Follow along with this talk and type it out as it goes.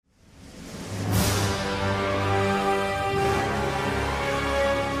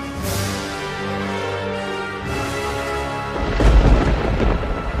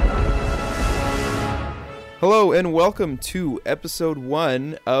Hello and welcome to episode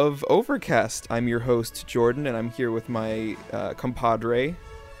 1 of Overcast. I'm your host, Jordan, and I'm here with my compadre.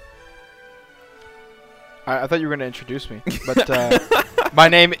 I thought you were going to introduce me, but my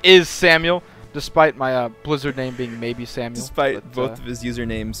name is Samuel, despite my Blizzard name being maybe Samuel. Despite both of his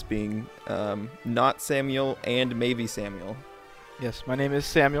usernames being not Samuel and maybe Samuel. Yes, my name is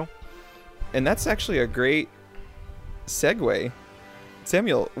Samuel. And that's actually a great segue.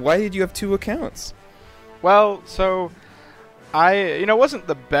 Samuel, why did you have 2 accounts? Well, so I wasn't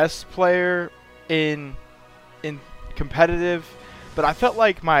the best player in competitive, but I felt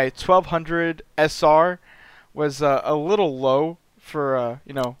like my 1200 SR was a little low for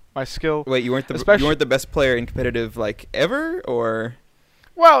my skill. Wait, you weren't the best player in competitive like ever, or?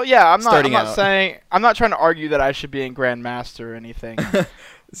 Well, yeah, I'm not saying I'm not trying to argue that I should be in Grandmaster or anything.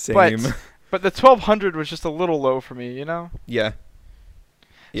 Same. But the 1200 was just a little low for me, Yeah.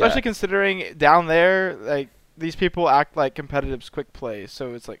 Especially considering down there, like, these people act like competitive's quick play,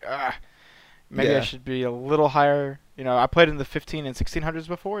 so it's like, maybe I should be a little higher. I played in the 15 and 1600s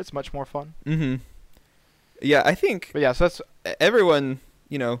before. It's much more fun. Mm-hmm. Yeah, I think. But yeah, so that's everyone.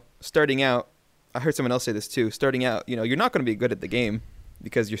 Starting out. I heard someone else say this too. Starting out, you're not going to be good at the game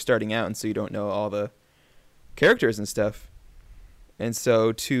because you're starting out, and so you don't know all the characters and stuff. And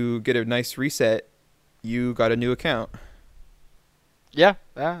so to get a nice reset, you got a new account. Yeah,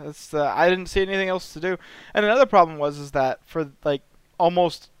 it's I didn't see anything else to do. And another problem is that for like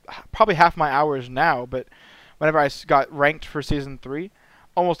almost probably half my hours now, but whenever I got ranked for season 3,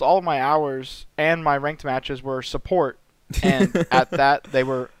 almost all of my hours and my ranked matches were support, and at that they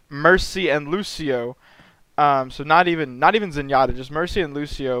were Mercy and Lucio. So not even Zenyatta, just Mercy and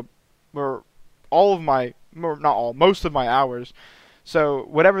Lucio were most of my hours. So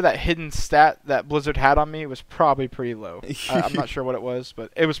whatever that hidden stat that Blizzard had on me was probably pretty low. I'm not sure what it was,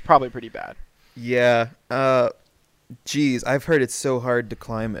 but it was probably pretty bad. Yeah. Geez, I've heard it's so hard to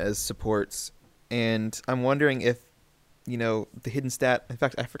climb as supports, and I'm wondering if, the hidden stat. In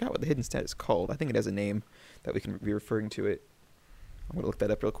fact, I forgot what the hidden stat is called. I think it has a name that we can be referring to it. I'm gonna look that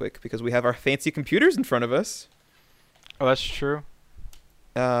up real quick because we have our fancy computers in front of us. Oh, that's true.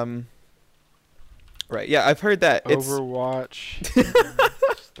 Right, yeah, I've heard that. Overwatch.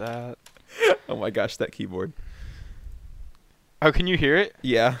 That. Oh my gosh, that keyboard. Oh, can you hear it?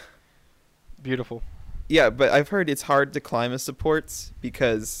 Yeah. Beautiful. Yeah, but I've heard it's hard to climb as supports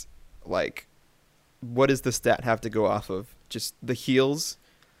because, like, what does the stat have to go off of? Just the heals?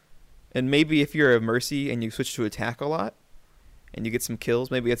 And maybe if you're a Mercy and you switch to attack a lot and you get some kills,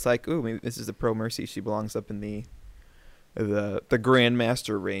 maybe it's like, ooh, maybe this is a pro Mercy. She belongs up in the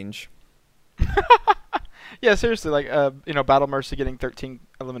Grandmaster range. Yeah, seriously, like Battle Mercy getting 13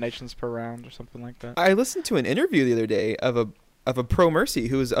 eliminations per round or something like that. I listened to an interview the other day of a pro Mercy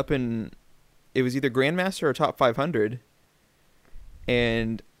who was up in, it was either Grandmaster or top 500,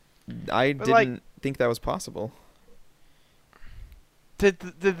 and I didn't think that was possible.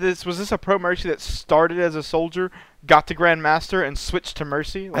 Was this a pro Mercy that started as a soldier, got to Grandmaster, and switched to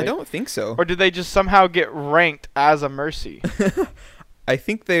Mercy? I don't think so. Or did they just somehow get ranked as a Mercy? I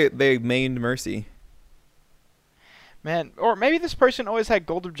think they mained Mercy. Man, or maybe this person always had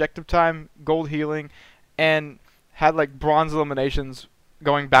gold objective time, gold healing, and had like bronze eliminations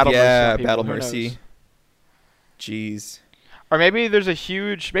going Battle Mercy. Yeah, on people. Battle Who Mercy. knows? Jeez. Or maybe there's a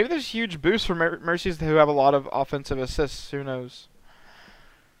huge boost for Mercies who have a lot of offensive assists. Who knows?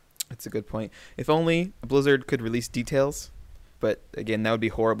 That's a good point. If only Blizzard could release details, but again, that would be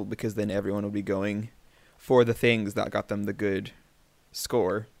horrible because then everyone would be going for the things that got them the good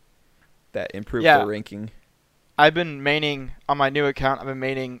score that improved their ranking. I've been maining on my new account. I've been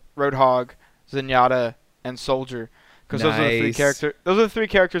maining Roadhog, Zenyatta, and Soldier because those are the 3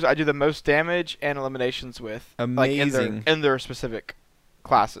 characters I do the most damage and eliminations with. Amazing. Like in their specific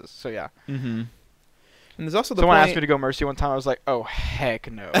classes. So yeah. Mm-hmm. And there's also someone asked me to go Mercy one time. I was like, oh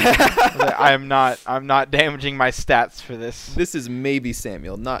heck no. I'm not damaging my stats for this. This is maybe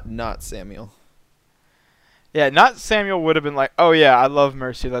Samuel, not Samuel. Yeah, not Samuel would have been like, oh yeah, I love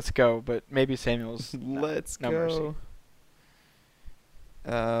Mercy, let's go. But maybe Samuel's let's no go.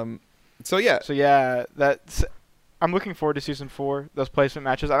 Mercy. So yeah, I'm looking forward to season 4. Those placement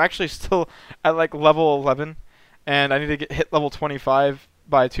matches. I'm actually still at like level 11, and I need to hit level 25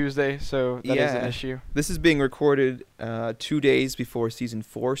 by Tuesday. So that is an issue. This is being recorded 2 days before season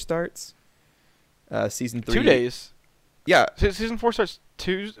 4 starts. Season 3. 2 days. Yeah. Season 4 starts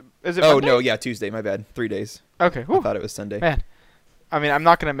Tuesday. Is it? Oh Monday? no, yeah, Tuesday. My bad. 3 days. Okay. I thought it was Sunday. Man, I mean, I'm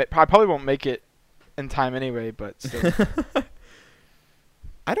not gonna. I probably won't make it in time anyway, but still.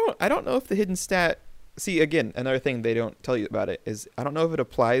 I don't know if the hidden stat. See, again, another thing they don't tell you about it is I don't know if it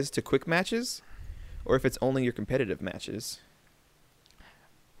applies to quick matches or if it's only your competitive matches.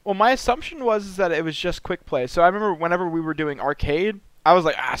 Well, my assumption was that it was just quick play. So I remember whenever we were doing arcade, I was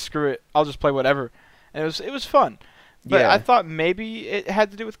like, screw it, I'll just play whatever, and it was fun. But Yeah. I thought maybe it had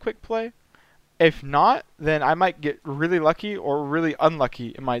to do with quick play. If not, then I might get really lucky or really unlucky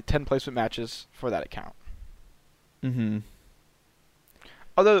in my 10 placement matches for that account. Mm-hmm.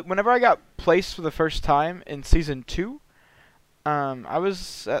 Although whenever I got placed for the first time in season 2, I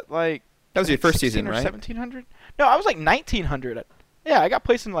was at like That was your first 16 season, or right? 1700. No, I was like 1900. Yeah, I got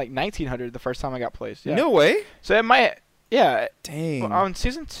placed in like 1900 the first time I got placed. Yeah. No way. So it might. Yeah. Dang. Well, on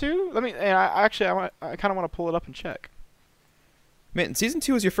season 2, let me. And I kind of want to pull it up and check. Man, season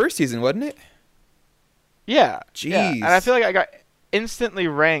 2 was your first season, wasn't it? Yeah. Jeez. Yeah. And I feel like I got instantly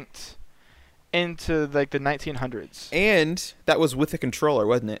ranked into like the 1900s. And that was with a controller,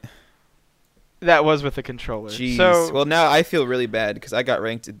 wasn't it? That was with the controller. Jeez. So Well, now I feel really bad because I got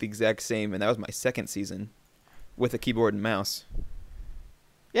ranked at the exact same, and that was my second season with a keyboard and mouse.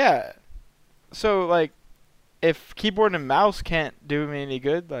 yeah. So like, if keyboard and mouse can't do me any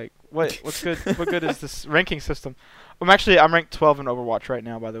good, like what's good? What good is this ranking system? I'm ranked 12 in Overwatch right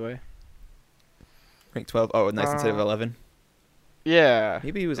now, by the way. Ranked 12. Oh, nice, instead of 11. Yeah.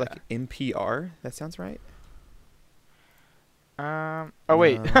 Maybe it was like MPR. That sounds right. Oh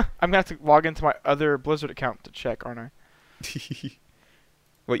wait, No. I'm gonna have to log into my other Blizzard account to check, aren't I?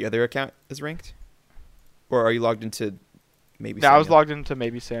 What, your other account is ranked? Or are you logged into maybe No, I was Samuel? logged into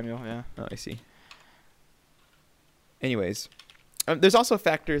maybe Samuel. Yeah. Oh, I see. Anyways, there's also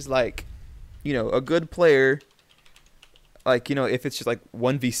factors like, a good player, like, if it's just like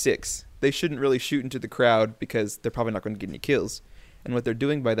 1v6, they shouldn't really shoot into the crowd because they're probably not going to get any kills. And what they're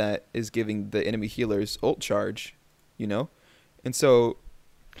doing by that is giving the enemy healers ult charge, And so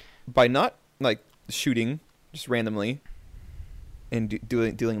by not like shooting just randomly and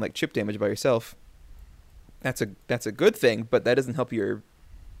dealing like chip damage by yourself, that's a good thing, but that doesn't help your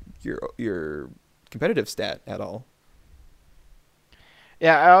competitive stat at all.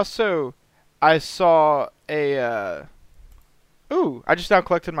 Yeah. I saw a. I just now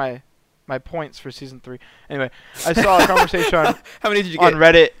collected my points for season 3. Anyway, I saw a conversation on How many did you on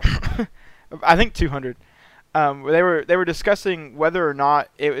get? Reddit. I think 200. They were discussing whether or not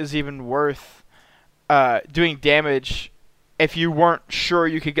it was even worth doing damage if you weren't sure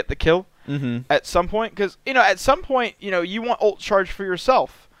you could get the kill Mm-hmm. at some point, because at some point you want ult charge for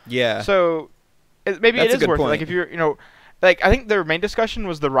yourself. Yeah. So maybe That's it a is good worth it. point. Like if you're like I think their main discussion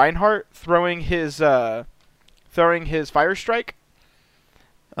was the Reinhardt throwing his fire strike.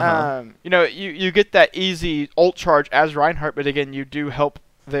 Uh-huh. You get that easy ult charge as Reinhardt, but again, you do help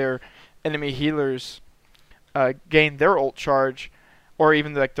their enemy healers gain their ult charge, or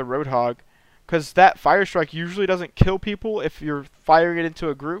even like the Roadhog, because that fire strike usually doesn't kill people if you're firing it into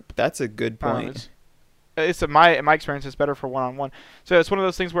a group. That's a good point. It's in my experience, it's better for one-on-one. So it's one of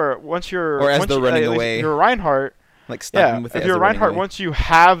those things where once you're Or as once they're you, running at least away. if you're a Reinhardt, Like snipe yeah. them with it If as you're a they're running Reinhardt, away. once you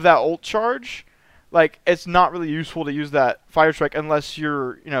have that ult charge, like it's not really useful to use that fire strike unless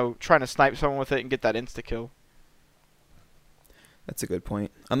you're trying to snipe someone with it and get that insta kill. That's a good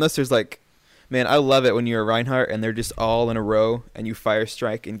point. Unless there's like, man, I love it when you're a Reinhardt and they're just all in a row and you fire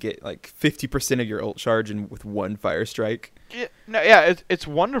strike and get like 50% of your ult charge with one fire strike. Yeah, it's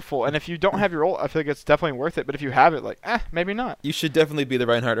wonderful. And if you don't have your ult, I feel like it's definitely worth it. But if you have it, like, maybe not. You should definitely be the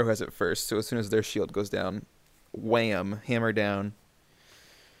Reinhardt who has it first. So as soon as their shield goes down, wham, hammer down.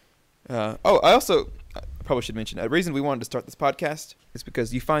 I probably should mention, a reason we wanted to start this podcast is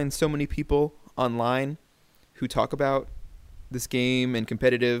because you find so many people online who talk about this game and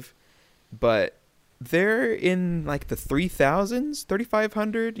competitive, but they're in like the 3,000s,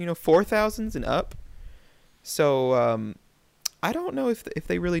 3,500, 4,000s and up. So I don't know if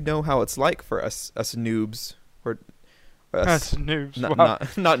they really know how it's like for us noobs, or Us noobs. not, Wow.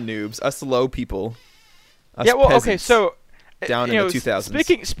 not noobs, us low people. Us Yeah, well, okay, peasants so down in the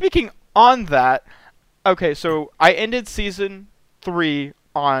 2000s. Speaking on that, okay, so I ended season 3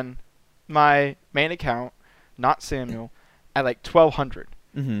 on my main account, not Samuel, at like 1,200.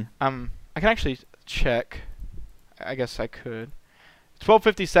 Mm-hmm. I can actually check. I guess I could.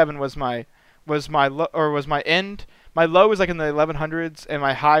 1257 was my end. My low was like in the 1100s, and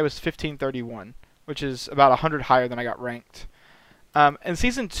my high was 1531, which is about 100 higher than I got ranked. In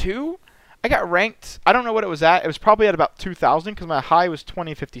season 2, I got ranked. I don't know what it was at. It was probably at about 2,000 because my high was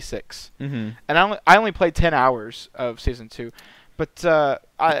 2056, Mm-hmm. and I only played 10 hours of season 2. But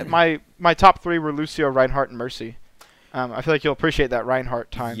my top 3 were Lucio, Reinhardt, and Mercy. I feel like you'll appreciate that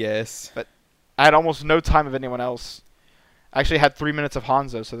Reinhardt time. Yes. But I had almost no time of anyone else. I actually had 3 minutes of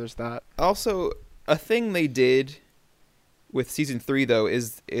Hanzo, so there's that. Also, a thing they did with season 3 though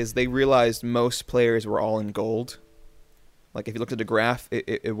is they realized most players were all in gold. Like if you looked at the graph,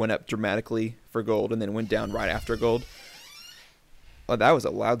 it went up dramatically for gold and then went down right after gold. Oh, that was a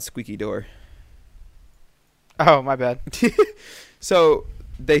loud squeaky door. Oh, my bad. So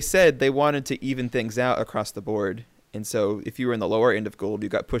they said they wanted to even things out across the board. And so if you were in the lower end of gold, you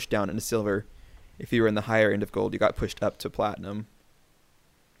got pushed down into silver. If you were in the higher end of gold, you got pushed up to platinum.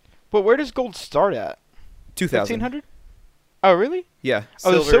 But where does gold start at? 2,000. 1,500? Oh, really? Yeah.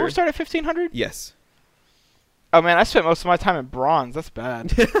 Oh, does silver start at 1,500? Yes. Oh, man, I spent most of my time in bronze. That's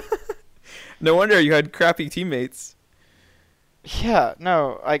bad. No wonder you had crappy teammates. Yeah,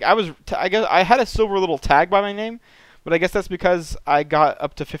 no. Like, I guess I had a silver little tag by my name, but I guess that's because I got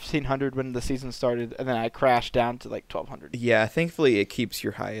up to 1,500 when the season started, and then I crashed down to, like, 1,200. Yeah, thankfully it keeps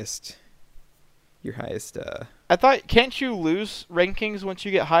your highest. I thought, can't you lose rankings once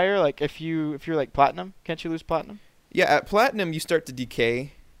you get higher? Like, if you're, like, platinum, can't you lose platinum? Yeah, at platinum you start to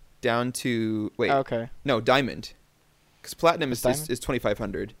decay down to diamond, because platinum is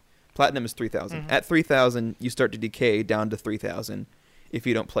 2,500. Platinum is 3,000. At 3,000 you start to decay down to 3,000 if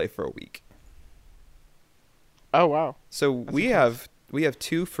you don't play for a week. Oh wow! So That's we have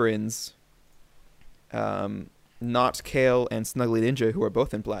two friends, Not Kale and Snuggly Ninja, who are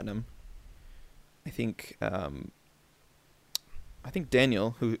both in platinum. I think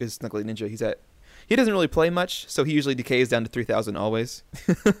Daniel, who is Snuggly Ninja, he doesn't really play much, so he usually decays down to 3,000 always.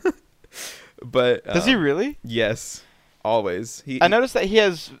 But does he really? Yes, always. I noticed that he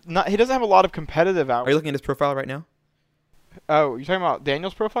doesn't have a lot of competitive hours. Are you looking at his profile right now? Oh, you're talking about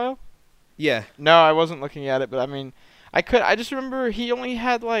Daniel's profile? Yeah. No, I wasn't looking at it, but I mean, I just remember he only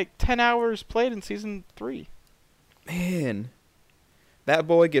had like 10 hours played in season 3. Man, that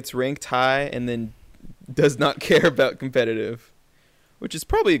boy gets ranked high and then does not care about competitive, which is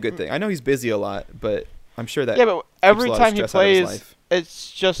probably a good thing. I know he's busy a lot, but I'm sure that but every time he plays,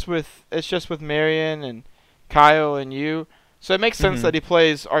 it's just with Marion and Kyle and you. So it makes sense that he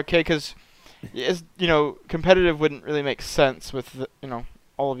plays arcade because, competitive wouldn't really make sense with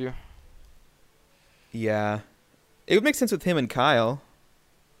all of you. Yeah, it would make sense with him and Kyle.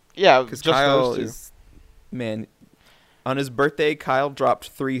 Yeah, because Kyle is, man, on his birthday, Kyle dropped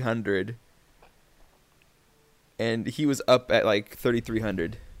 300, and he was up at like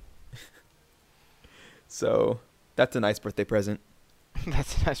 3,300. So that's a nice birthday present.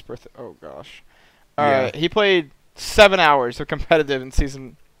 That's a nice birthday. Oh gosh. All right, he played 7 hours of competitive in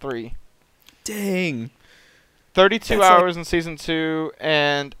season 3. Dang. 32 hours in season 2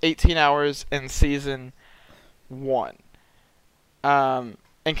 and 18 hours in season 1.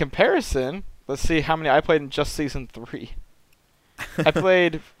 In comparison, let's see how many I played in just season 3. I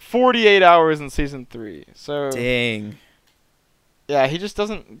played 48 hours in season 3. So dang. Yeah, he just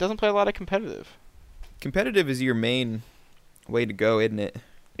doesn't play a lot of competitive. Competitive is your main way to go, isn't it?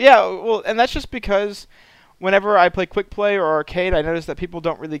 Yeah, well, and that's just because whenever I play quick play or arcade, I notice that people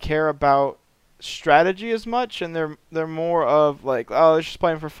don't really care about strategy as much, and they're more of like, oh, they're just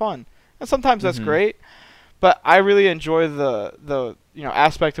playing for fun. And sometimes that's great, but I really enjoy the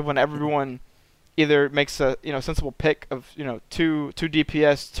aspect of when everyone either makes a sensible pick of two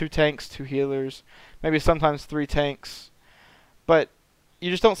DPS, 2 tanks, 2 healers, maybe sometimes 3 tanks, but you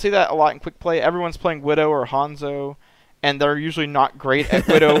just don't see that a lot in quick play. Everyone's playing Widow or Hanzo, and they're usually not great at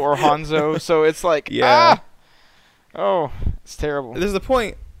Widow or Hanzo, so it's like it's terrible. There's a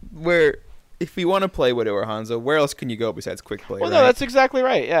point where if you want to play Widow or Hanzo, where else can you go besides quick play? Well, right? no, that's exactly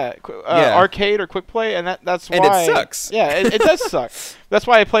right. Yeah, arcade or quick play, and that's why. And it sucks. Yeah, it does suck. That's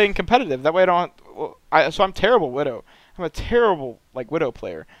why I play in competitive. That way I don't. So I'm terrible Widow. I'm a terrible Widow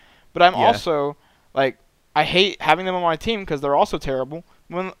player, but I'm also I hate having them on my team because they're also terrible.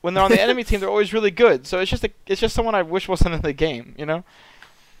 When they're on the enemy team, they're always really good. So it's just someone I wish wasn't in the game,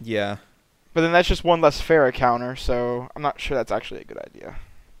 Yeah. But then that's just one less Pharah counter, so I'm not sure that's actually a good idea.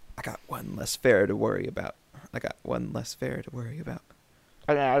 I got one less Pharah to worry about.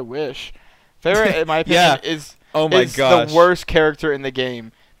 I wish. Pharah, in my opinion, is the worst character in the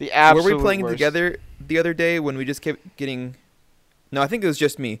game. The absolute worst. Were we playing together the other day when we just kept getting... No, I think it was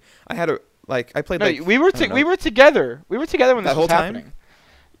just me. I had I played we were together. We were together when this was happening. Time?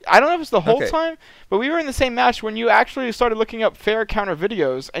 I don't know if it was the whole time, but we were in the same match when you actually started looking up Pharah counter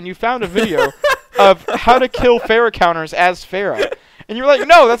videos, and you found a video of how to kill Pharah counters as Pharah. And you were like,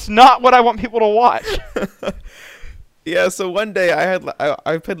 no, that's not what I want people to watch. Yeah, so one day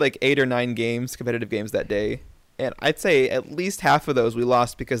I played 8 or 9 games, competitive games that day, and I'd say at least half of those we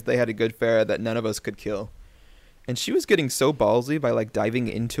lost because they had a good Pharah that none of us could kill. And she was getting so ballsy by diving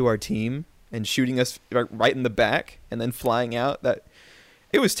into our team and shooting us right in the back and then flying out that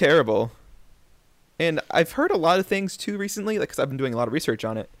it was terrible. And I've heard a lot of things too recently, like, because I've been doing a lot of research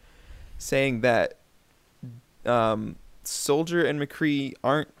on it, saying that Soldier and McCree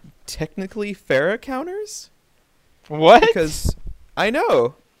aren't technically Pharah counters. What? Because I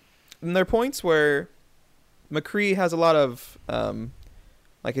know. And there are points where McCree has a lot of,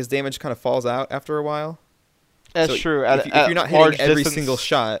 like, his damage kind of falls out after a while. That's So true. If you're not hitting every distance, single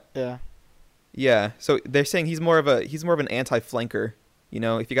shot. Yeah. Yeah. So they're saying he's more of an anti-flanker. You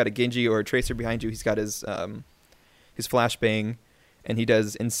know, if you got a Genji or a Tracer behind you, he's got his flashbang, and he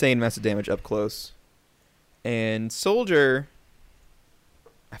does insane amounts of damage up close. And Soldier,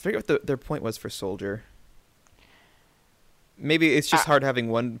 I forget what their point was for Soldier. Maybe it's just hard having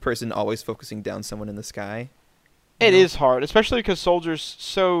one person always focusing down someone in the sky. It is hard, especially because Soldier's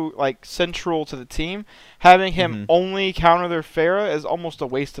so like central to the team. Having him only counter their Pharah is almost a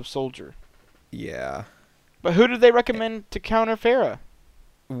waste of Soldier. Yeah. But who did they recommend to counter Pharah?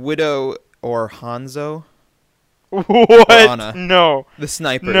 Widow or Hanzo? What? Or Ana. No. The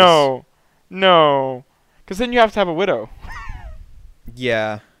snipers. No. Because then you have to have a Widow.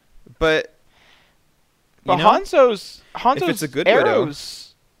 Yeah. But Hanzo's if it's a good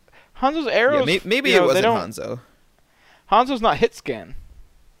arrows. Hanzo's arrows. Yeah, maybe it wasn't Hanzo. Hanzo's not hit scan.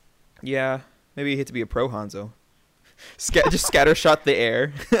 Yeah, maybe you hit to be a pro Hanzo. Just scatter shot the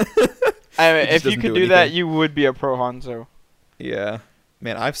air. I mean, if you could do that, you would be a pro Hanzo. Yeah,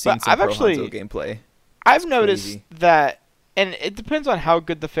 man, I've seen some Hanzo gameplay. I've noticed that, and it depends on how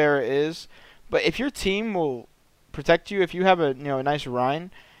good the Pharah is. But if your team will protect you, if you have a nice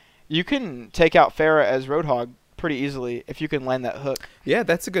Rhine, you can take out Pharah as Roadhog pretty easily if you can land that hook. Yeah,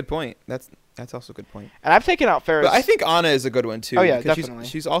 that's a good point. That's also a good point. And I've taken out Pharah. But I think Ana is a good one too. Oh yeah, definitely.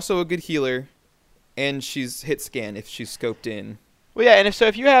 She's also a good healer, and she's hit scan if she's scoped in. Well, yeah, and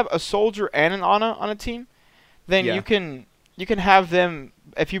if you have a Soldier and an Ana on a team, then you can have them.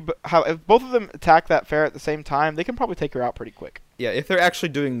 If both of them attack that Pharah at the same time, they can probably take her out pretty quick. Yeah, if they're actually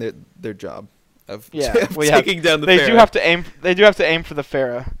doing their job of taking down the Pharah. They do have to aim. They do have to aim for the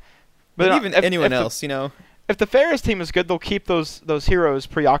Pharah. But even anyone else, If the Pharah's team is good, they'll keep those heroes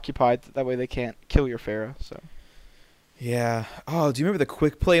preoccupied. That way they can't kill your Pharah. So. Yeah. Oh, do you remember the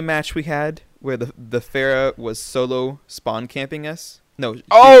quick play match we had where the Pharah was solo spawn camping us? No. She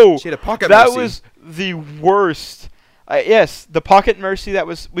had a pocket mercy. That was the worst. Yes, the pocket mercy.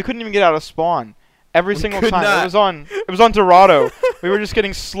 We couldn't even get out of spawn every single time. Not. It was on Dorado. We were just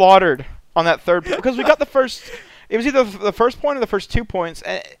getting slaughtered on that third because we got the first. It was either the first point or the first 2 points.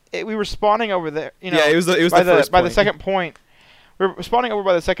 And we were spawning over there. Yeah, it was the first point. By the second point. We were spawning over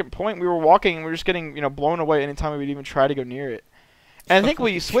by the second point. We were walking and we were just getting blown away anytime we would even try to go near it. And I think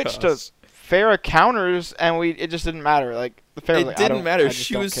we switched to Pharah counters and it just didn't matter. Like the Pharah, it didn't matter.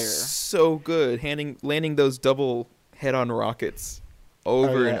 She was so good landing those double head-on rockets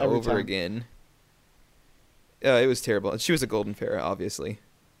over and over again. It was terrible. She was a golden Pharah, obviously.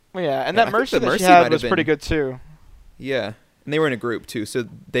 Well, yeah, and that Mercy that she had was pretty good too. Yeah, and they were in a group too, so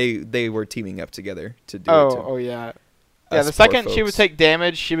they were teaming up together to do it. Oh yeah. Yeah, the second she would take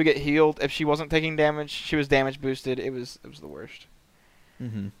damage, she would get healed. If she wasn't taking damage, she was damage boosted. It was the worst.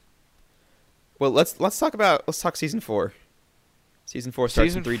 Mhm. Well, let's talk season 4. Season 4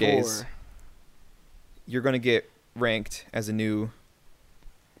 starts in 3 days. You're gonna get ranked as a new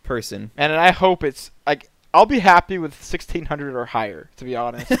person, and I hope it's like I'll be happy with 1600 or higher. To be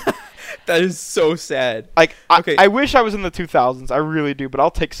honest. That is so sad. Like, okay. I wish I was in the 2000s. I really do, but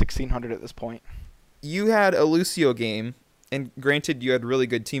I'll take 1600 at this point. You had a Lucio game, and granted, you had really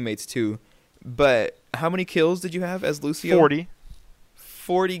good teammates too. But how many kills did you have as Lucio? 40.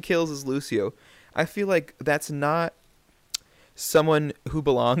 40 kills as Lucio. I feel like that's not someone who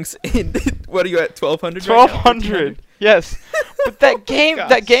belongs in. What are you at? 1200. 1200. Yes. But that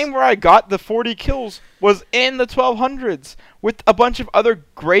game where I got the 40 kills was in the 1200s with a bunch of other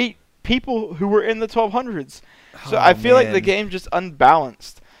great people who were in the 1200s. So I feel like the game just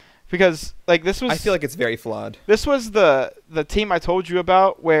unbalanced because like this was. I feel like it's very flawed. This was the team I told you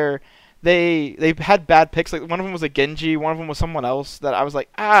about where they had bad picks. Like one of them was a Genji, one of them was someone else that I was like,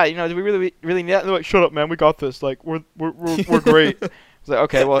 do we really need that? And they're like, shut up, man, we got this. Like we're great. I was like,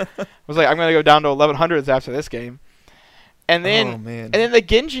 okay, well, I was like, I'm gonna go down to 1100s after this game. And then, the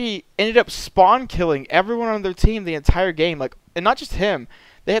Genji ended up spawn killing everyone on their team the entire game. Like, and not just him.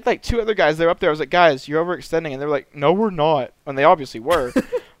 They had like 2 other guys. They were up there. I was like, guys, you're overextending. And they were like, no, we're not. And they obviously were.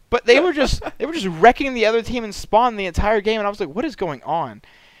 But they were just wrecking the other team and spawn the entire game. And I was like, what is going on?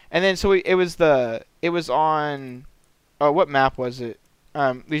 And then so it was on, what map was it?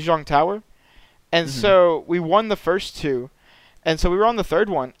 Lijiang Tower. And so we won the first 2. And so we were on the third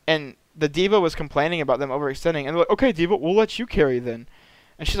one. And the diva was complaining about them overextending. And they're like, okay, diva, we'll let you carry then.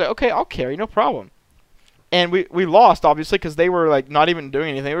 And she's like, okay, I'll carry, no problem. And we lost, obviously, because they were like not even doing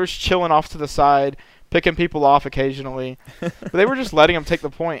anything. They were just chilling off to the side, picking people off occasionally. But they were just letting them take the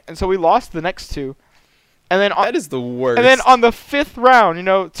point. And so we lost the next two. And then That is the worst. And then on the fifth round,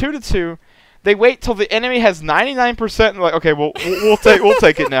 2-2, they wait till the enemy has 99%, and like, okay, we'll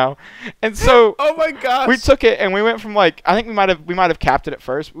take it now. And so oh my gosh, we took it, and we went from like, I think we might have capped it at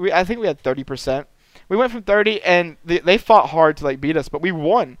first. I think we had 30%. We went from 30, and they fought hard to like beat us, but we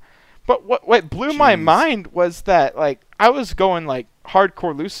won. But what blew my mind was that like I was going like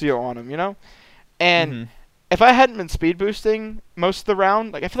hardcore Lucio on him, and if I hadn't been speed boosting most of the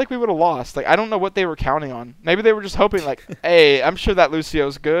round, like I feel like we would have lost. Like I don't know what they were counting on. Maybe they were just hoping like, hey, I'm sure that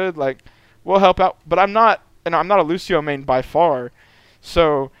Lucio's good. Like we'll help out. But I'm not a Lucio main by far.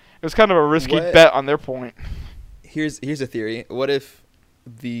 So it was kind of a risky bet on their point. Here's a theory. What if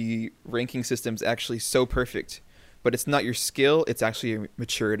the ranking system's actually so perfect, but it's not your skill, it's actually your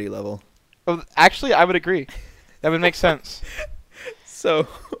maturity level? Oh, actually, I would agree. That would make sense. So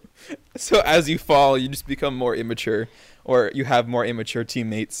as you fall, you just become more immature, or you have more immature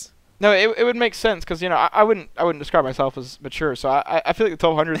teammates. No, it would make sense because I wouldn't describe myself as mature, so I feel like the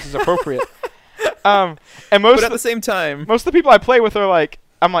 1200s is appropriate. And but at the same time, most of the people I play with are like,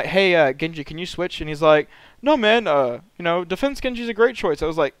 I'm like, hey, Genji, can you switch? And he's like, no, man, defense Genji's a great choice. I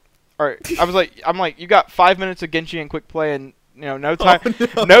was like, all right. I'm like, you got 5 minutes of Genji in quick play, and no time,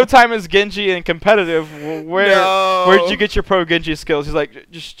 no time is Genji in competitive. Where'd you get your pro Genji skills? He's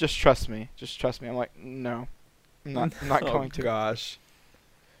like, just trust me, I'm like, no, I'm not going to. Oh gosh.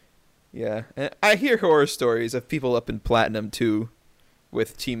 Yeah, and I hear horror stories of people up in Platinum too,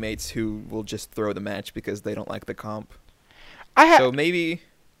 with teammates who will just throw the match because they don't like the comp. So maybe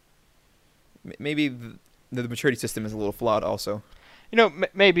the maturity system is a little flawed also.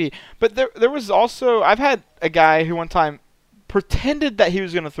 Maybe. But there was also, I've had a guy who one time pretended that he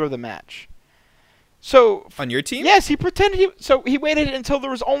was going to throw the match. So on your team? Yes, he pretended he waited until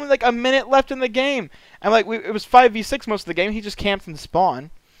there was only like a minute left in the game. And like it was 5v6 most of the game. He just camped in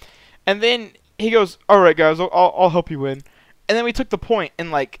spawn. And then he goes, "All right, guys, I'll help you win." And then we took the point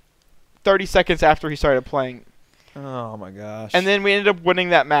in like 30 seconds after he started playing. Oh my gosh. And then we ended up winning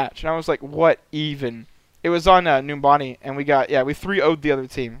that match. And I was like, "What even?" It was on Numbani, and we 3-0'd the other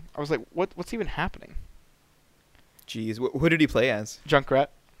team. I was like, what's even happening? Jeez, who did he play as? Junkrat.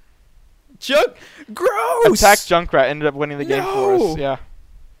 Gross! Attack Junkrat ended up winning the game for us. Yeah.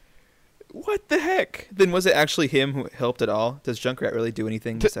 What the heck? Then was it actually him who helped at all? Does Junkrat really do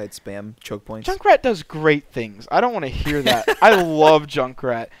anything besides spam choke points? Junkrat does great things. I don't want to hear that. I love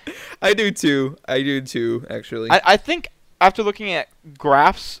Junkrat. I do too, actually. I think after looking at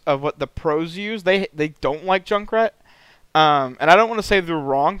graphs of what the pros use, they don't like Junkrat. And I don't want to say they're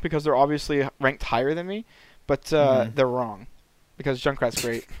wrong because they're obviously ranked higher than me, but they're wrong because Junkrat's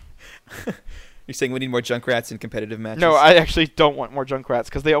great. You're saying we need more Junkrats in competitive matches? No, I actually don't want more Junkrats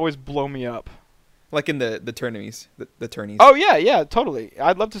because they always blow me up. Like in the tourneys, the tourneys. Oh yeah, totally.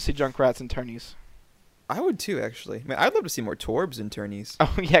 I'd love to see Junkrats in tourneys. I would too, actually. I mean, I'd love to see more Torbs in tourneys.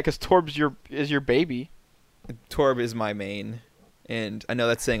 Oh yeah, because Torb's is your baby. Torb is my main, and I know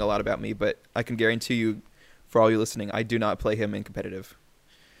that's saying a lot about me, but I can guarantee you, for all you listening, I do not play him in competitive.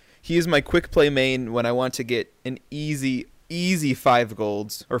 He is my quick play main when I want to get an easy 5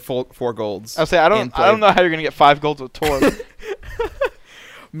 golds or 4 golds. I'll say I don't know how you're gonna get 5 golds with Torb.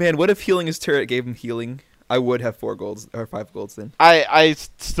 Man, what if healing his turret gave him healing? I would have 4 golds or 5 golds then. I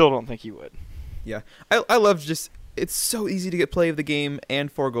still don't think you would. Yeah, I love it's so easy to get play of the game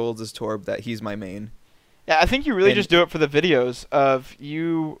and 4 golds as Torb that he's my main. Yeah, I think you really just do it for the videos of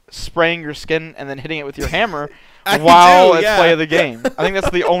you spraying your skin and then hitting it with your hammer while it's play of the game. I think that's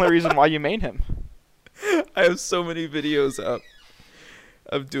the only reason why you main him. I have so many videos up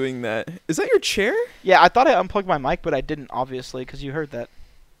of doing that. Is that your chair? Yeah, I thought I unplugged my mic, but I didn't, obviously, because you heard that.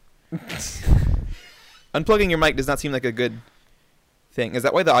 Unplugging your mic does not seem like a good thing. Is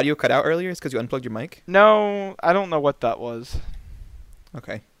that why the audio cut out earlier? Is because you unplugged your mic? No, I don't know what that was.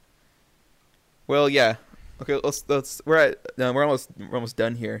 Okay. Well, yeah. Okay, we're almost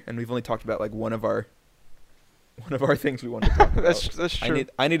done here, and we've only talked about like one of our things we wanted to talk about. That's true.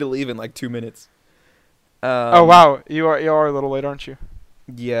 I need to leave in like 2 minutes. Oh wow, you are a little late, aren't you?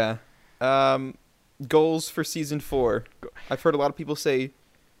 Yeah. Goals for season 4. I've heard a lot of people say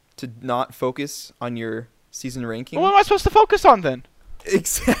to not focus on your season ranking. Well, what am I supposed to focus on then?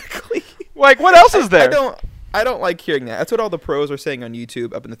 Exactly. Like, what else is there? I don't like hearing that. That's what all the pros are saying on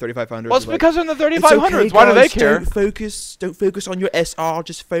YouTube up in the 3500s. Well, it's because in the 3500s. Okay, why do they care? Don't focus on your SR.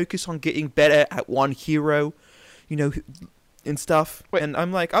 Just focus on getting better at one hero, and stuff. Wait. And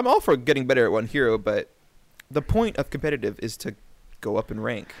I'm like, I'm all for getting better at one hero, but the point of competitive is to go up in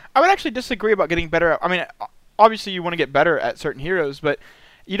rank. I would actually disagree about getting better. I mean, obviously you want to get better at certain heroes, but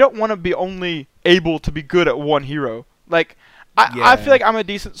you don't want to be only able to be good at one hero. Like, I feel like I'm a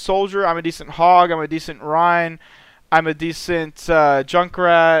decent soldier. I'm a decent hog. I'm a decent Rhine. I'm a decent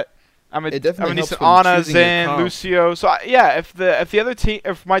Junkrat. I'm a decent Ana, Zen, Lucio. So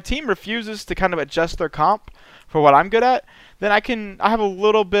if my team refuses to kind of adjust their comp for what I'm good at, then I have a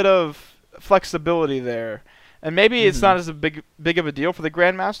little bit of flexibility there. And maybe it's not as a big of a deal for the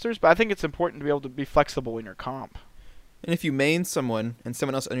Grandmasters, but I think it's important to be able to be flexible in your comp. And if you main someone and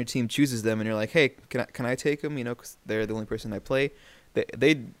someone else on your team chooses them, and you're like, hey, can I take them? You know, because they're the only person I play.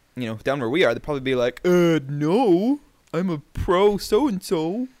 They you know, down where we are, they'd probably be like, no, I'm a pro so and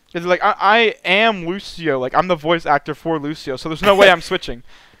so. It's like I am Lucio, like I'm the voice actor for Lucio, so there's no way I'm switching.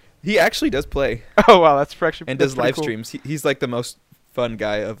 He actually does play. Oh wow, that's actually and does live streams. He's like the most fun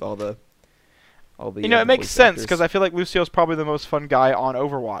guy of all the. You know, it makes sense because I feel like Lucio's probably the most fun guy on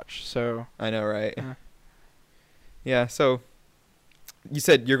Overwatch. So I know, right? Yeah. So you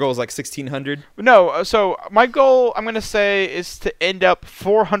said your goal is like 1,600. No. So my goal, I'm gonna say, is to end up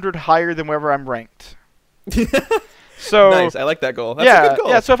 400 higher than wherever I'm ranked. So nice. I like that goal. That's a good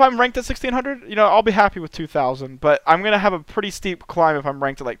goal. Yeah. So if I'm ranked at 1,600, you know, I'll be happy with 2,000. But I'm gonna have a pretty steep climb if I'm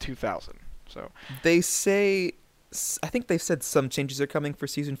ranked at like 2,000. So they say. I think they've said some changes are coming for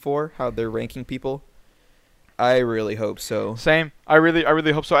Season 4, how they're ranking people. I really hope so. Same. I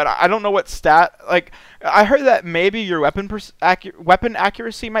really hope so. I don't know what stat. Like, I heard that maybe your weapon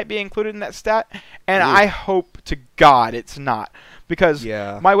accuracy might be included in that stat, and I hope to God it's not, because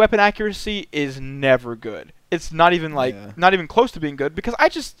my weapon accuracy is never good. It's not even not even close to being good, because I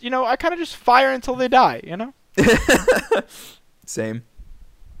just, I kind of just fire until they die, you know? Same.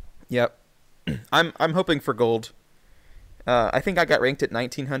 Yep. I'm hoping for gold. I think I got ranked at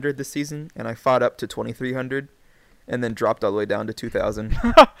 1,900 this season, and I fought up to 2,300, and then dropped all the way down to 2,000.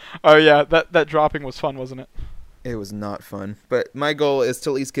 Oh yeah, that dropping was fun, wasn't it? It was not fun, but my goal is to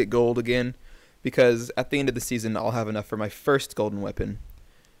at least get gold again, because at the end of the season I'll have enough for my first golden weapon.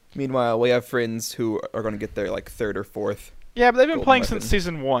 Meanwhile, we have friends who are going to get their like third or fourth. Yeah, but they've been playing since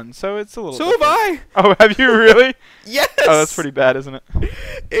Season 1, so it's a little So have I! Oh, have you really? Yes! Oh, that's pretty bad, isn't it?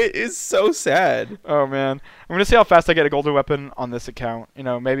 It is so sad. Oh, man. I'm going to see how fast I get a golden weapon on this account. You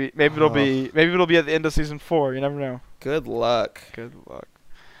know, maybe it'll be at the end of Season 4. You never know. Good luck. Good luck.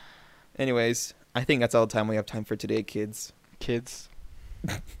 Anyways, I think that's all the time we have time for today, kids. Kids.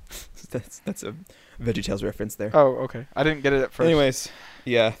 That's a VeggieTales reference there. Oh, okay. I didn't get it at first. Anyways,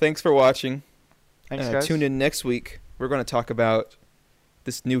 yeah, thanks for watching. Thanks, guys. Tune in next week. We're going to talk about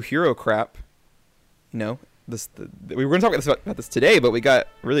this new hero crap. You know, we were going to talk about this today, but we got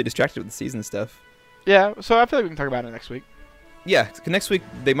really distracted with the season stuff. Yeah, so I feel like we can talk about it next week. Yeah, next week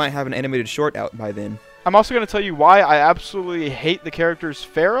they might have an animated short out by then. I'm also going to tell you why I absolutely hate the characters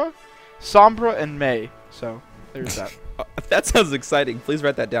Farah, Sombra, and May. So, there's that. That sounds exciting. Please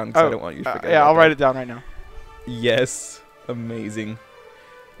write that down, because I don't want you to forget. Yeah, I'll write it down right now. Yes. Amazing.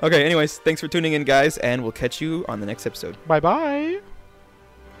 Okay, anyways, thanks for tuning in, guys, and we'll catch you on the next episode. Bye-bye.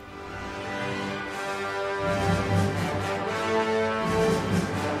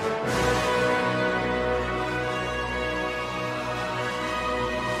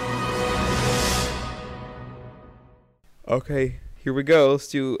 Okay, here we go.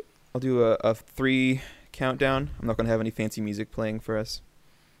 I'll do a 3 countdown. I'm not going to have any fancy music playing for us.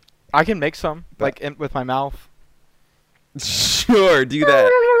 I can make some, with my mouth. Sure, do that.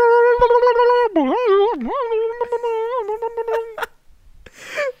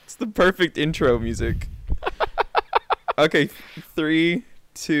 It's the perfect intro music. Okay, 3,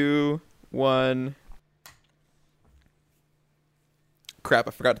 2, 1. Crap,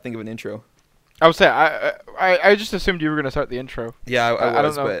 I forgot to think of an intro. I would say I just assumed you were gonna start the intro. Yeah, I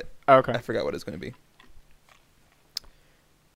was, don't know. but Okay. I forgot what it's going to be.